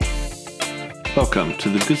Welcome to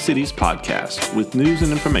the Good Cities podcast with news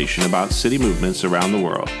and information about city movements around the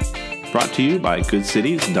world. Brought to you by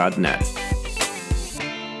GoodCities.net.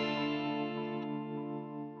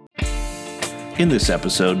 In this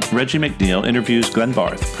episode, Reggie McNeal interviews Glenn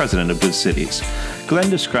Barth, president of Good Cities. Glenn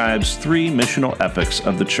describes three missional epochs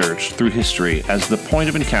of the church through history as the point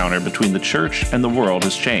of encounter between the church and the world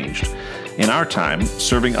has changed. In our time,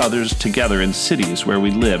 serving others together in cities where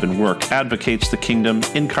we live and work advocates the kingdom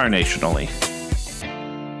incarnationally.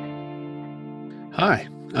 Hi,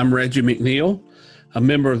 I'm Reggie McNeal, a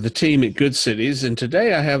member of the team at Good Cities, and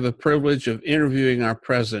today I have the privilege of interviewing our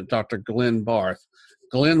president, Dr. Glenn Barth.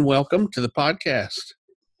 Glenn, welcome to the podcast.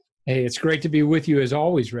 Hey, it's great to be with you as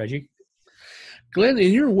always, Reggie. Glenn,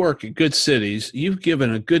 in your work at Good Cities, you've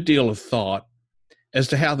given a good deal of thought as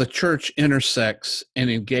to how the church intersects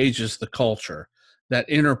and engages the culture, that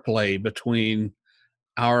interplay between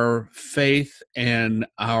our faith and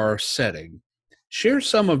our setting. Share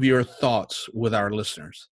some of your thoughts with our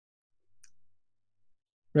listeners.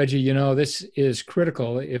 Reggie, you know, this is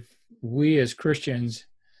critical if we as Christians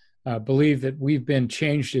believe that we've been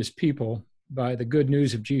changed as people by the good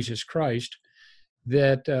news of Jesus Christ,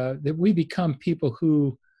 that we become people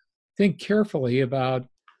who think carefully about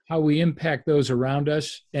how we impact those around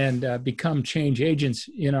us and become change agents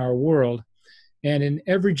in our world. And in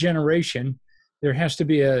every generation, there has to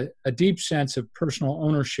be a deep sense of personal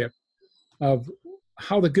ownership of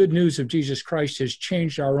how the good news of Jesus Christ has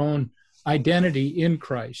changed our own identity in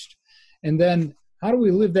Christ. And then how do we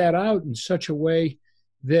live that out in such a way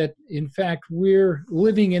that, in fact, we're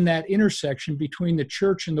living in that intersection between the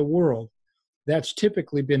church and the world? That's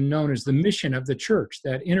typically been known as the mission of the church,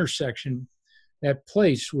 that intersection, that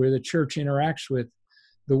place where the church interacts with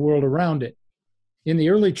the world around it. In the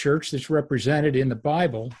early church, that's represented in the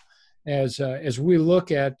Bible as we look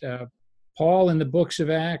at Paul in the books of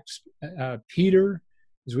Acts, Peter,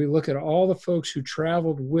 as we look at all the folks who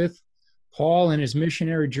traveled with Paul in his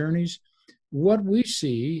missionary journeys, what we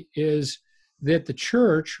see is that the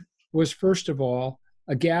church was, first of all,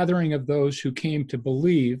 a gathering of those who came to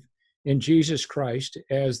believe in Jesus Christ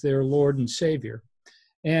as their Lord and Savior.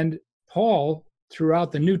 And Paul,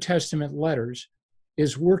 throughout the New Testament letters,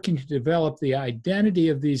 is working to develop the identity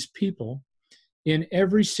of these people in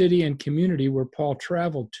every city and community where Paul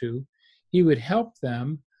traveled to. He would help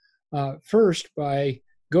them first by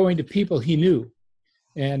going to people he knew.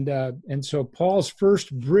 And so Paul's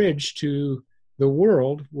first bridge to the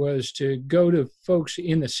world was to go to folks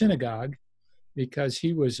in the synagogue, because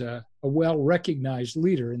he was a well-recognized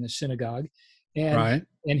leader in the synagogue. And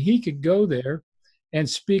he could go there and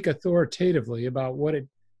speak authoritatively about what it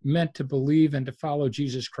meant to believe and to follow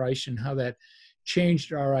Jesus Christ, and how that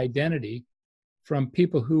changed our identity from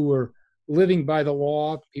people who were living by the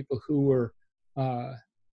law, people who were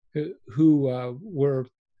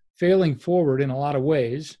failing forward in a lot of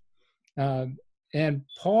ways. And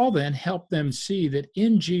Paul then helped them see that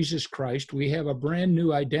in Jesus Christ we have a brand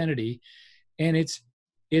new identity, and it's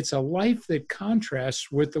a life that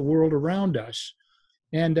contrasts with the world around us.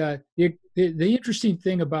 And the interesting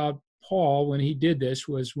thing about Paul when he did this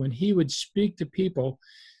was when he would speak to people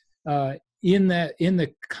in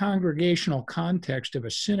the congregational context of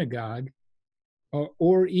a synagogue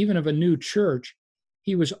or even of a new church,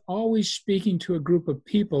 he was always speaking to a group of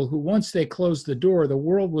people who, once they closed the door, the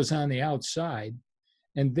world was on the outside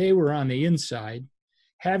and they were on the inside,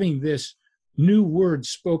 having this new word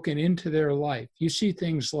spoken into their life. You see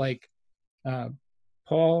things like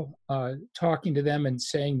Paul talking to them and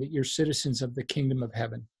saying that you're citizens of the kingdom of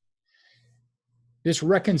heaven. This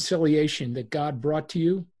reconciliation that God brought to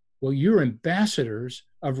you, well, you're ambassadors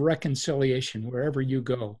of reconciliation wherever you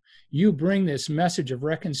go. You bring this message of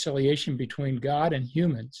reconciliation between God and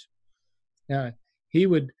humans. He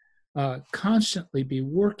would constantly be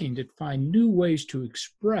working to find new ways to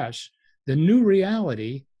express the new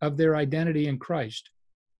reality of their identity in Christ.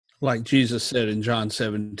 Like Jesus said in John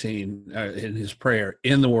 17, in his prayer,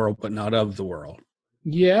 in the world, but not of the world.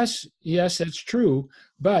 Yes, that's true.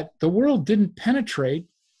 But the world didn't penetrate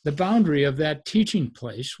the boundary of that teaching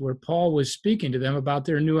place where Paul was speaking to them about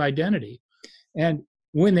their new identity. And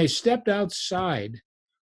when they stepped outside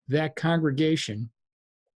that congregation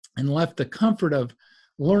and left the comfort of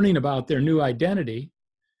learning about their new identity,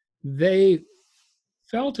 they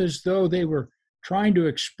felt as though they were trying to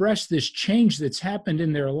express this change that's happened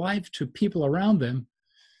in their life to people around them,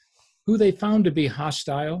 who they found to be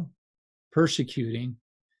hostile, persecuting,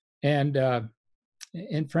 and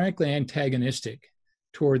frankly antagonistic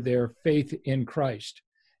toward their faith in Christ.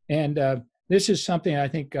 And this is something I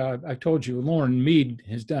think I told you, Lauren Mead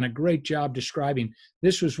has done a great job describing.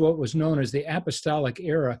 This was what was known as the apostolic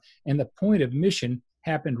era, and the point of mission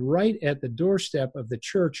happened right at the doorstep of the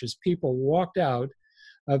church as people walked out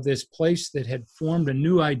of this place that had formed a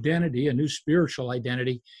new identity, a new spiritual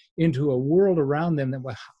identity, into a world around them that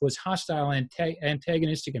was hostile,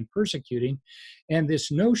 antagonistic, and persecuting. And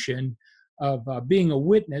this notion of being a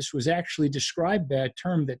witness was actually described by a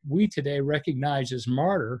term that we today recognize as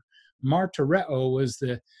martyr. Martyreo was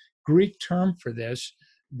the Greek term for this,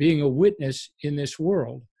 being a witness in this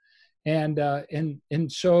world. And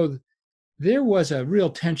so there was a real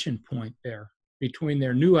tension point there between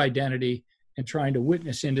their new identity and trying to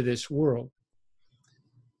witness into this world.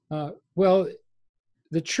 Well,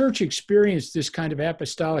 the church experienced this kind of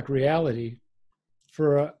apostolic reality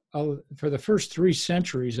for the first 3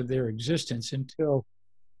 centuries of their existence, until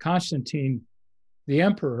Constantine, the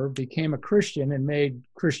emperor, became a Christian and made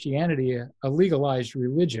Christianity a legalized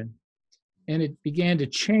religion. And it began to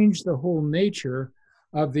change the whole nature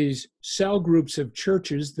of these cell groups of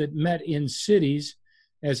churches that met in cities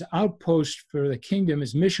as outposts for the kingdom,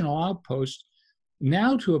 as missional outposts,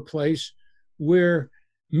 now to a place where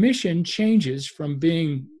mission changes from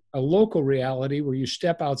being a local reality where you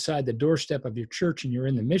step outside the doorstep of your church and you're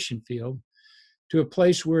in the mission field, to a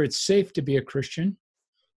place where it's safe to be a Christian.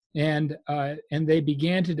 And they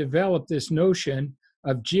began to develop this notion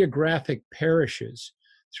of geographic parishes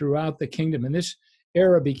throughout the kingdom. And this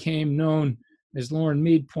era became known, as Lauren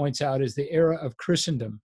Mead points out, as the era of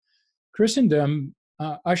Christendom. Christendom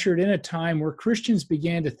ushered in a time where Christians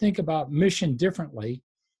began to think about mission differently,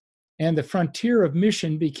 and the frontier of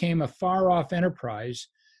mission became a far-off enterprise,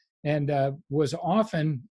 and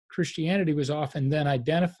Christianity was often then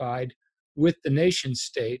identified with the nation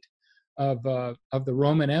state of the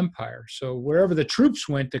Roman Empire. So wherever the troops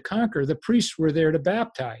went to conquer, the priests were there to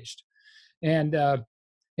baptize. And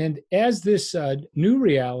as this new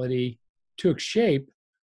reality took shape,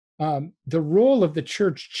 the role of the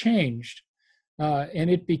church changed, and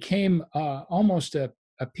it became almost a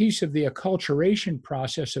piece of the acculturation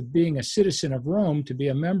process of being a citizen of Rome to be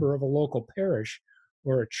a member of a local parish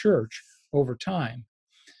or a church over time.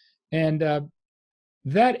 And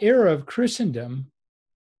that era of Christendom,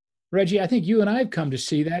 Reggie, I think you and I have come to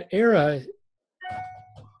see that era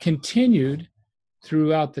continued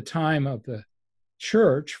throughout the time of the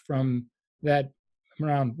church, from that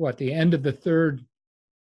around the end of the 3rd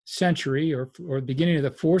century or beginning of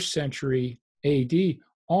the 4th century AD,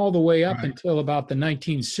 all the way up until about the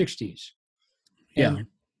 1960s.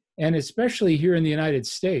 And especially here in the United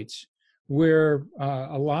States, where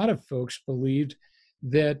a lot of folks believed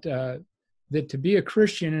that to be a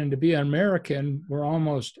Christian and to be an American were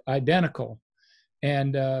almost identical,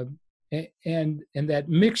 and that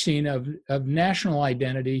mixing of national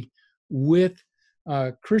identity with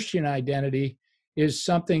Christian identity is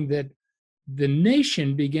something that the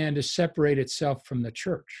nation began to separate itself from the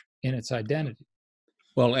church in its identity.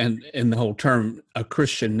 Well, and the whole term, a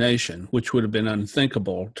Christian nation, which would have been an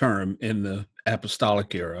unthinkable term in the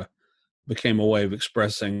apostolic era, became a way of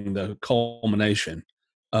expressing the culmination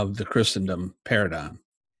of the Christendom paradigm.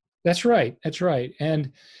 That's right. That's right.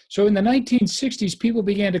 And so in the 1960s, people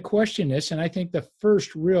began to question this. And I think the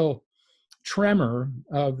first real tremor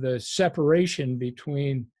of the separation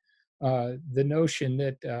between the notion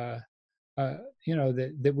that,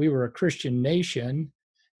 that we were a Christian nation,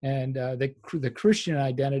 and the Christian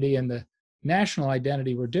identity and the national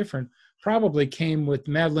identity were different, probably came with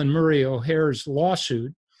Madalyn Murray O'Hair's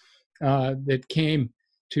lawsuit that came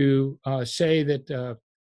to say that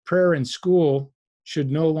prayer in school should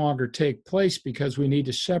no longer take place because we need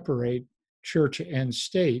to separate church and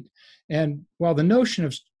state. And while the notion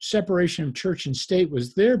of separation of church and state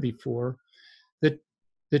was there before,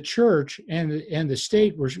 the church and the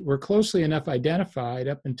state were closely enough identified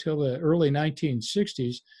up until the early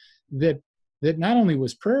 1960s that not only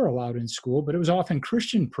was prayer allowed in school, but it was often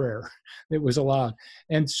Christian prayer that was allowed.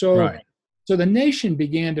 And so, so the nation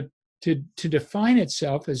began to define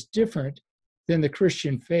itself as different than the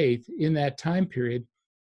Christian faith in that time period.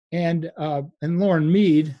 And Lauren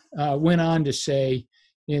Mead went on to say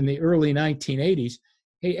in the early 1980s,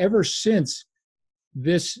 hey, ever since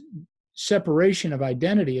this separation of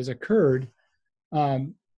identity has occurred,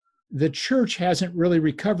 the church hasn't really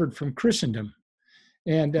recovered from Christendom.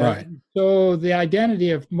 And so the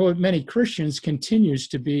identity of many Christians continues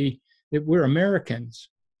to be that we're Americans,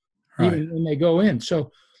 even when they go in.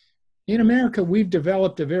 So in America, we've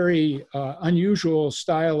developed a very unusual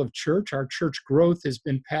style of church. Our church growth has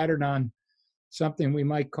been patterned on something we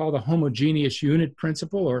might call the homogeneous unit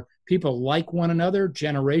principle, or people like one another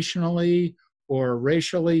generationally or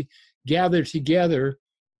racially. gather together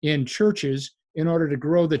in churches in order to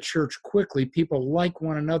grow the church quickly. People like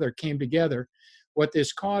one another came together. What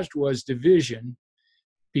this caused was division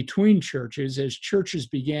between churches as churches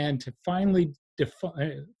began to finally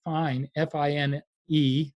define, F-I-N-E-L-Y,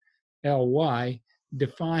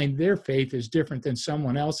 define their faith as different than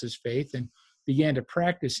someone else's faith and began to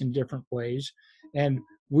practice in different ways. And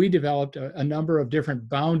we developed a number of different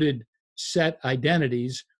bounded set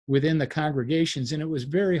identities within the congregations. And it was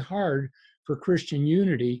very hard for Christian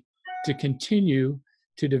unity to continue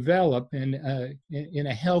to develop in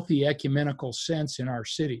a healthy ecumenical sense in our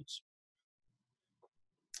cities.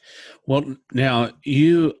 Well, now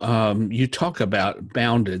you talk about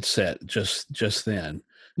bounded set just then.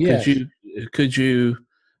 Yes. Could you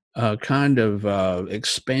kind of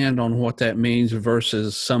expand on what that means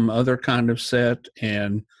versus some other kind of set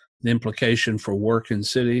and the implication for work in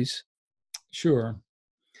cities? Sure.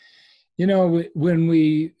 You know, when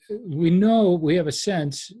we know, we have a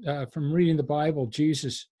sense from reading the Bible,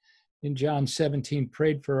 Jesus in John 17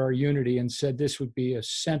 prayed for our unity and said this would be a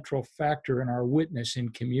central factor in our witness in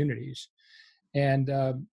communities. And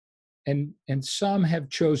some have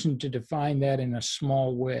chosen to define that in a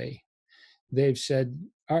small way. They've said,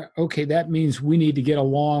 okay, that means we need to get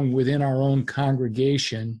along within our own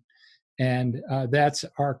congregation, and that's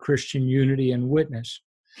our Christian unity and witness.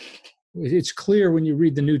 It's clear when you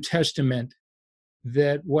read the New Testament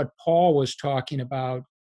that what Paul was talking about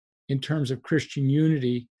in terms of Christian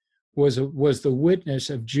unity was the witness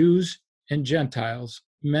of Jews and Gentiles,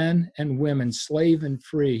 men and women, slave and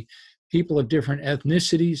free, people of different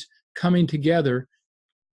ethnicities coming together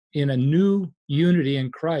in a new unity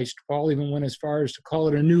in Christ. Paul even went as far as to call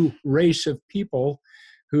it a new race of people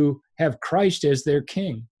who have Christ as their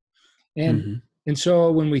king. And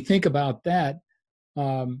so when we think about that,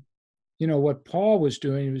 you know, what Paul was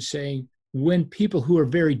doing, he was saying, when people who are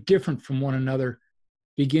very different from one another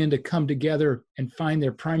begin to come together and find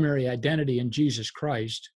their primary identity in Jesus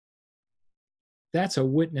Christ, that's a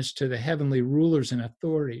witness to the heavenly rulers and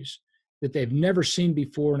authorities that they've never seen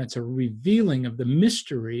before, and it's a revealing of the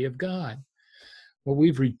mystery of God. Well,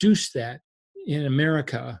 we've reduced that in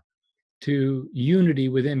America to unity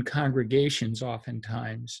within congregations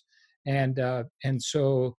oftentimes. And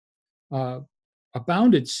so a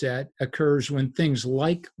bounded set occurs when things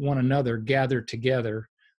like one another gather together,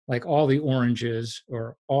 like all the oranges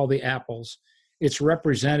or all the apples. It's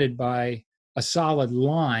represented by a solid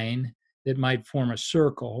line that might form a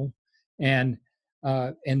circle, and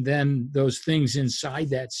then those things inside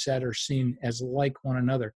that set are seen as like one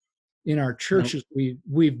another. In our churches,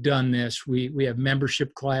 we've done this. We have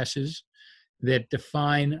membership classes that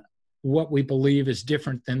define what we believe is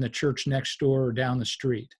different than the church next door or down the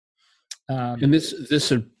street. And this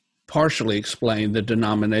would partially explain the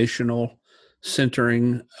denominational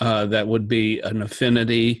centering that would be an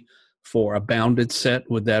affinity for a bounded set.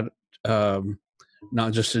 Would that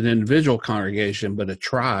not just an individual congregation, but a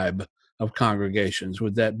tribe of congregations?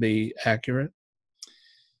 Would that be accurate?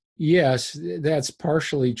 Yes, that's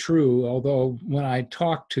partially true. Although when I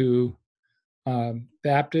talk to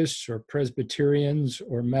Baptists or Presbyterians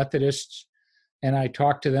or Methodists, and I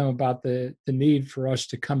talk to them about the need for us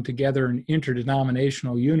to come together in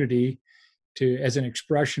interdenominational unity as an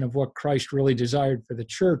expression of what Christ really desired for the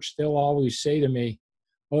church, they'll always say to me,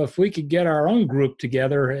 well, if we could get our own group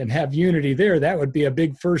together and have unity there, that would be a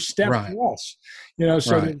big first step for us. You know,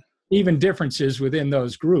 so there's even differences within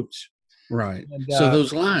those groups. Right. And, so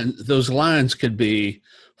those lines could be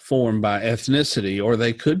formed by ethnicity, or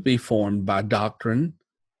they could be formed by doctrine,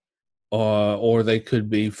 or they could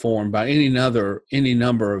be formed by any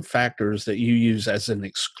number of factors that you use as an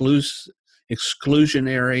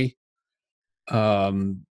exclusionary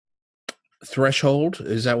threshold.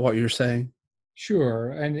 Is that what you're saying?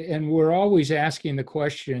 Sure. And we're always asking the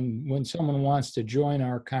question when someone wants to join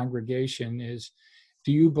our congregation is,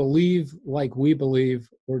 do you believe like we believe,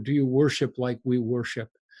 or do you worship like we worship?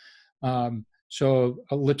 So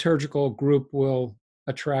a liturgical group will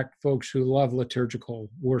attract folks who love liturgical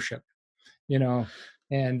worship, you know,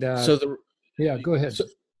 and go ahead.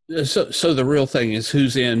 So the real thing is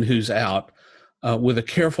who's in, who's out, with a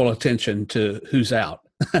careful attention to who's out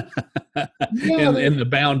in the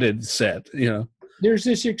bounded set, you know. There's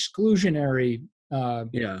this exclusionary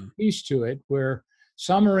piece to it where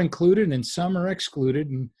some are included and some are excluded,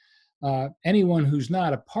 and anyone who's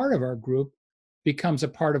not a part of our group becomes a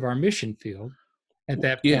part of our mission field at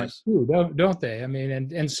that point too, don't they? I mean,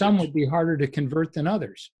 and some would be harder to convert than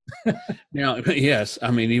others. Now, yes,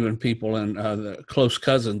 I mean, even people in the close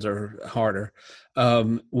cousins are harder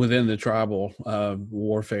within the tribal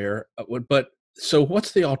warfare. But so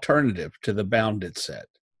what's the alternative to the bounded set?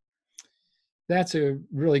 That's a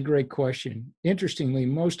really great question. Interestingly,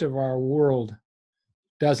 most of our world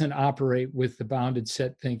doesn't operate with the bounded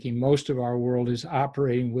set thinking. Most of our world is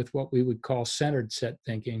operating with what we would call centered set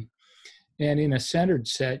thinking. And in a centered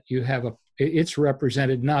set, it's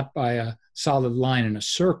represented not by a solid line in a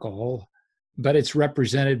circle, but it's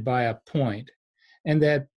represented by a point. And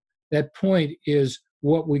that point is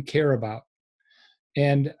what we care about.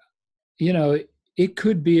 And, it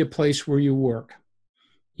could be a place where you work.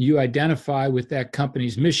 You identify with that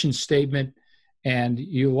company's mission statement, and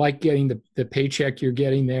you like getting the paycheck you're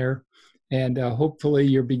getting there. And hopefully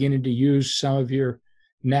you're beginning to use some of your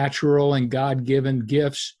natural and God-given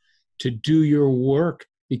gifts to do your work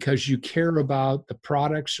because you care about the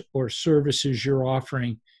products or services you're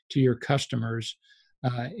offering to your customers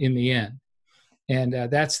in the end. And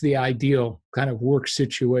that's the ideal kind of work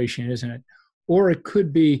situation, isn't it? Or it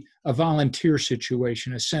could be a volunteer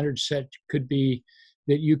situation. A centered set could be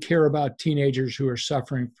that you care about teenagers who are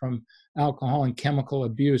suffering from alcohol and chemical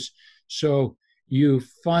abuse. So you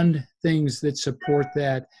fund things that support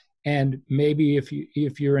that. And maybe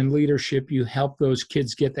if you're in leadership, you help those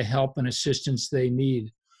kids get the help and assistance they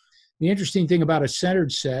need. The interesting thing about a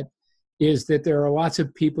centered set is that there are lots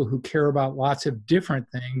of people who care about lots of different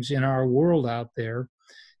things in our world out there.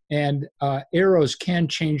 And arrows can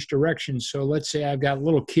change direction. So let's say I've got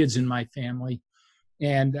little kids in my family,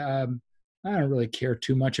 and I don't really care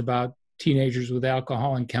too much about teenagers with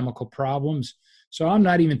alcohol and chemical problems. So I'm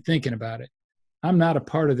not even thinking about it. I'm not a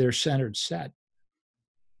part of their centered set.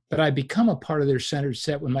 But I become a part of their centered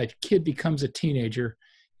set when my kid becomes a teenager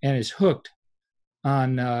and is hooked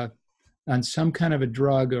on some kind of a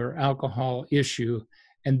drug or alcohol issue.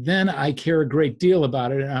 And then I care a great deal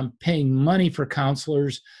about it. And I'm paying money for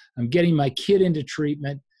counselors. I'm getting my kid into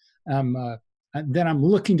treatment. Then I'm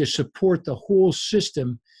looking to support the whole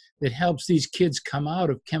system that helps these kids come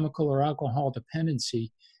out of chemical or alcohol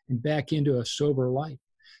dependency and back into a sober life.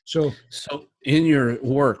 So in your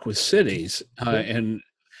work with cities and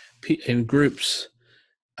in groups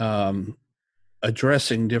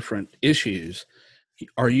addressing different issues,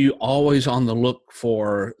 are you always on the look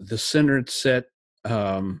for the centered set,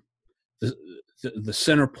 the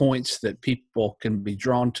center points that people can be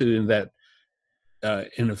drawn to, and that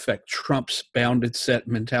in effect trumps bounded set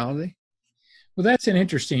mentality? Well, that's an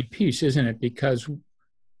interesting piece, isn't it? Because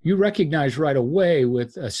you recognize right away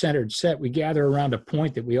with a centered set, we gather around a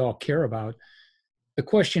point that we all care about. The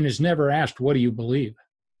question is never asked, what do you believe?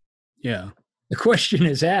 Yeah. The question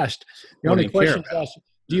is asked, the only question is asked,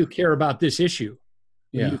 do you care about this issue?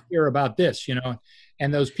 Yeah. Do you care about this,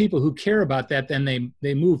 And those people who care about that, then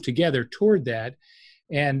they move together toward that.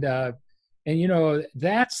 And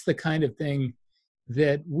that's the kind of thing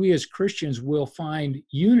that we as Christians will find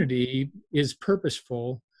unity is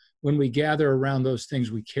purposeful when we gather around those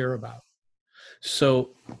things we care about.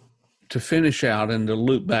 So to finish out and to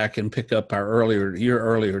loop back and pick up your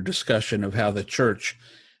earlier discussion of how the church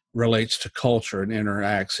relates to culture and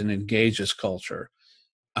interacts and engages culture,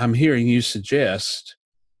 I'm hearing you suggest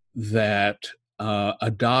that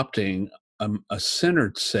adopting a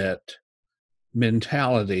centered set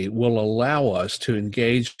mentality will allow us to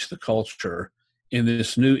engage the culture in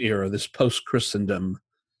this new era, this post-Christendom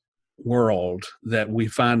world that we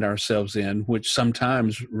find ourselves in, which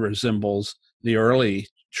sometimes resembles the early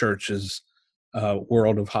church's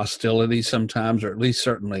world of hostility sometimes, or at least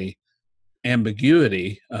certainly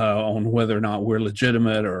ambiguity on whether or not we're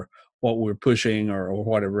legitimate or what we're pushing or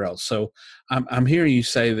whatever else. So I'm hearing you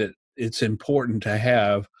say that it's important to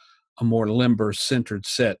have a more limber, centered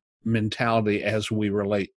set mentality as we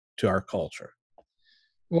relate to our culture.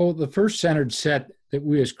 Well, the first centered set that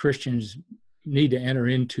we as Christians need to enter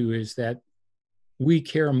into is that we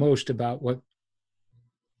care most about what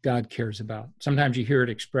God cares about. Sometimes you hear it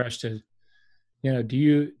expressed as,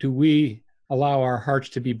 do we allow our hearts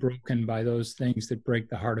to be broken by those things that break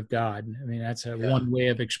the heart of God? I mean, that's one way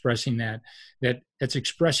of expressing that's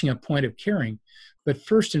expressing a point of caring. But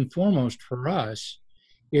first and foremost for us,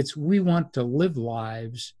 it's we want to live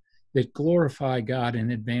lives that glorify God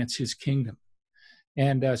and advance his kingdom.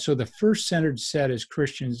 And so the first centered set as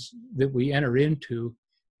Christians that we enter into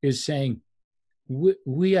is saying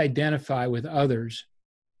we identify with others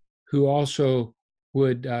who also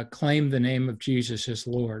would claim the name of Jesus as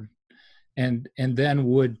Lord, and then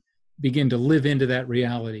would begin to live into that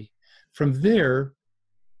reality. From there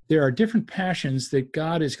are different passions that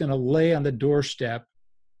God is going to lay on the doorstep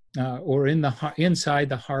or inside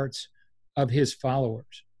the hearts of his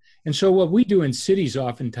followers. And so what we do in cities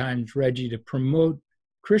oftentimes, Reggie, to promote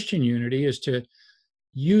Christian unity is to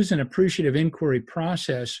use an appreciative inquiry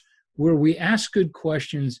process where we ask good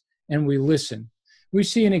questions and we listen. We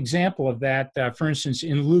see an example of that, for instance,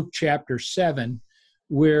 in Luke chapter 7,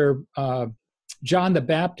 where John the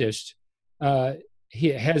Baptist, he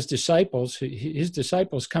has disciples. His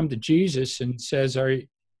disciples come to Jesus and says,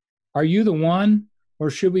 are you the one, or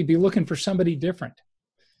should we be looking for somebody different?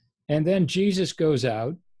 And then Jesus goes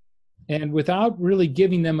out, and without really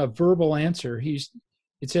giving them a verbal answer,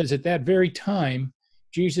 it says at that very time,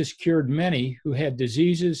 Jesus cured many who had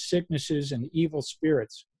diseases, sicknesses, and evil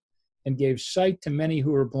spirits, and gave sight to many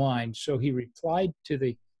who were blind. So he replied to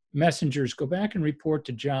the messengers, go back and report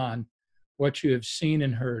to John what you have seen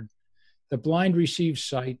and heard. The blind receive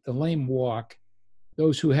sight, the lame walk,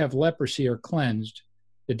 those who have leprosy are cleansed,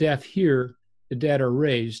 the deaf hear, the dead are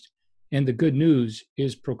raised, and the good news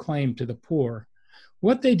is proclaimed to the poor.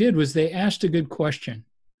 What they did was they asked a good question.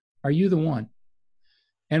 Are you the one?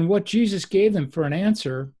 And what Jesus gave them for an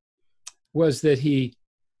answer was that he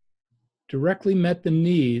directly met the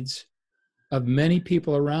needs of many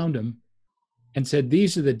people around him and said,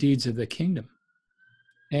 these are the deeds of the kingdom.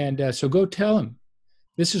 And so go tell him,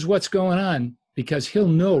 this is what's going on, because he'll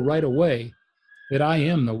know right away that I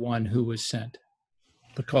am the one who was sent.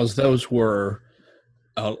 Because those were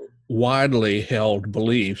widely held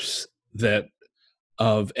beliefs that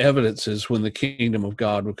of evidences when the kingdom of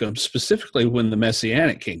God would come, specifically when the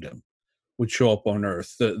Messianic kingdom would show up on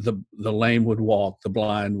earth. The lame would walk, the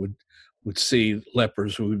blind would see,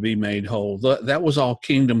 lepers would be made whole. That was all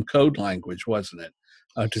kingdom code language, wasn't it?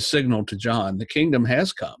 To signal to John, the kingdom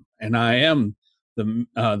has come, and I am the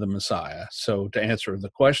Messiah. So to answer the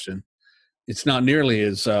question, it's not nearly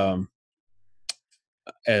as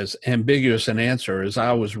ambiguous an answer as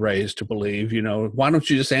I was raised to believe. Why don't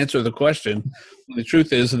you just answer the question? The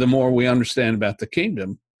truth is, the more we understand about the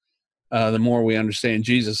kingdom, the more we understand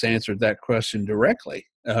Jesus answered that question directly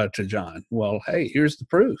to John. Well, hey, here's the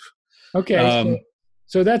proof. Okay,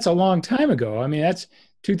 so that's a long time ago. I mean, that's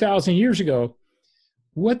 2,000 years ago.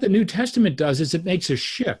 What the New Testament does is it makes a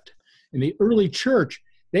shift. In the early church,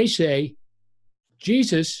 they say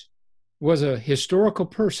Jesus was a historical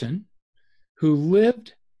person who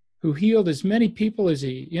lived, who healed as many people as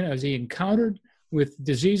he encountered with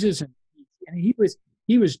diseases, and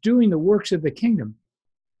he was doing the works of the kingdom.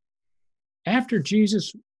 After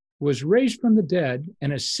Jesus was raised from the dead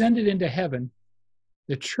and ascended into heaven,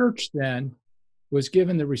 the church then was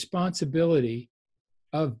given the responsibility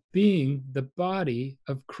of being the body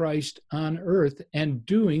of Christ on earth and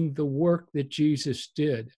doing the work that Jesus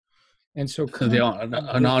did. And so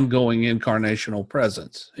an ongoing incarnational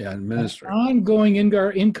presence, in ministry. Ongoing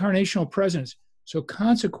incarnational presence. So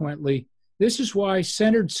consequently, this is why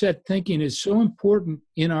centered set thinking is so important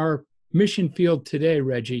in our mission field today,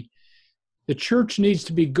 Reggie. The church needs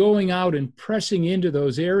to be going out and pressing into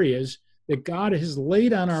those areas that God has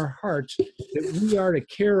laid on our hearts that we are to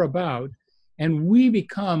care about, and we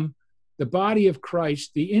become the body of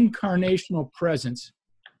Christ, the incarnational presence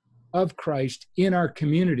of Christ in our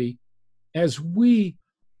community, as we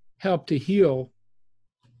help to heal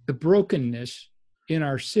the brokenness in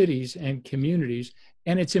our cities and communities.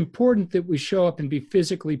 And it's important that we show up and be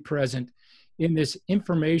physically present in this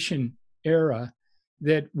information era,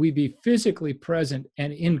 that we be physically present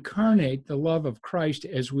and incarnate the love of Christ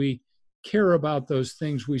as we care about those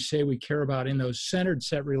things we say we care about in those centered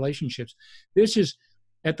set relationships. This is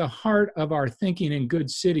at the heart of our thinking in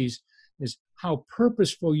Good Cities, is how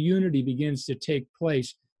purposeful unity begins to take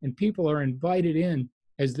place, and people are invited in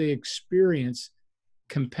as they experience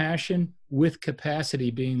compassion with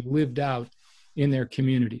capacity being lived out in their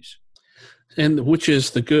communities. And which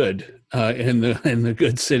is the good in the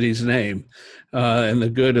Good Cities name, and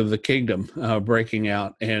the good of the kingdom breaking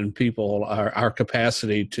out, and people, our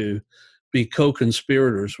capacity to be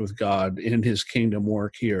co-conspirators with God in his kingdom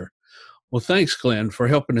work here. Well, thanks, Glenn, for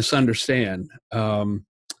helping us understand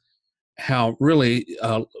how really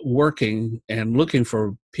working and looking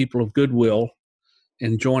for people of goodwill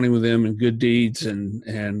and joining with them in good deeds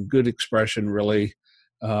and good expression, really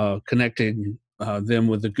connecting them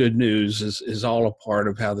with the good news is all a part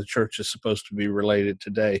of how the church is supposed to be related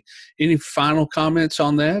today. Any final comments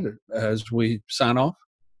on that as we sign off?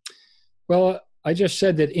 Well, I just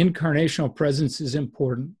said that incarnational presence is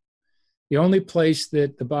important. The only place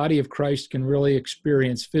that the body of Christ can really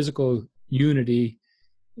experience physical unity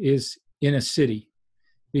is in a city,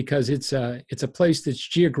 because it's a place that's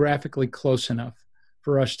geographically close enough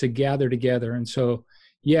for us to gather together. And so,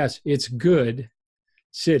 yes, it's good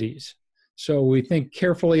cities. So we think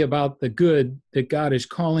carefully about the good that God is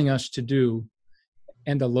calling us to do,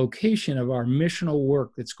 and the location of our missional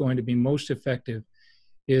work that's going to be most effective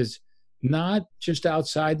is not just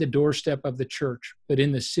outside the doorstep of the church, but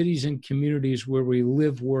in the cities and communities where we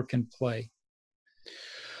live, work, and play.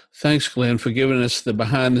 Thanks, Glenn, for giving us the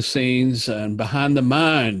behind the scenes and behind the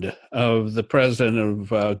mind of the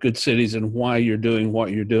president of Good Cities and why you're doing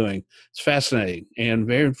what you're doing. It's fascinating and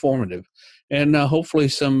very informative, and hopefully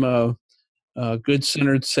some good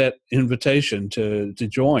centered set invitation to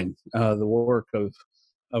join the work of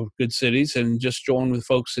Good Cities and just join with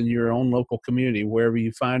folks in your own local community, wherever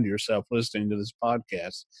you find yourself listening to this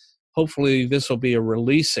podcast. Hopefully this will be a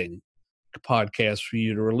releasing podcast for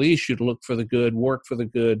you, to release you to look for the good, work for the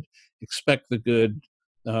good, expect the good,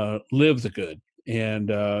 live the good, and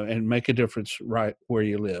make a difference right where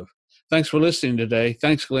you live. Thanks for listening today.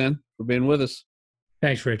 Thanks, Glenn, for being with us.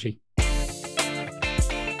 Thanks, Reggie.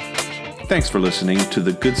 Thanks for listening to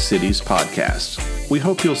the Good Cities podcast. We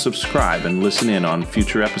hope you'll subscribe and listen in on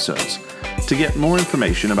future episodes. To get more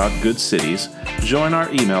information about Good Cities, join our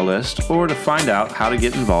email list, or to find out how to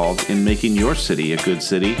get involved in making your city a good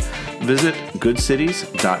city, visit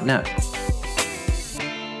goodcities.net.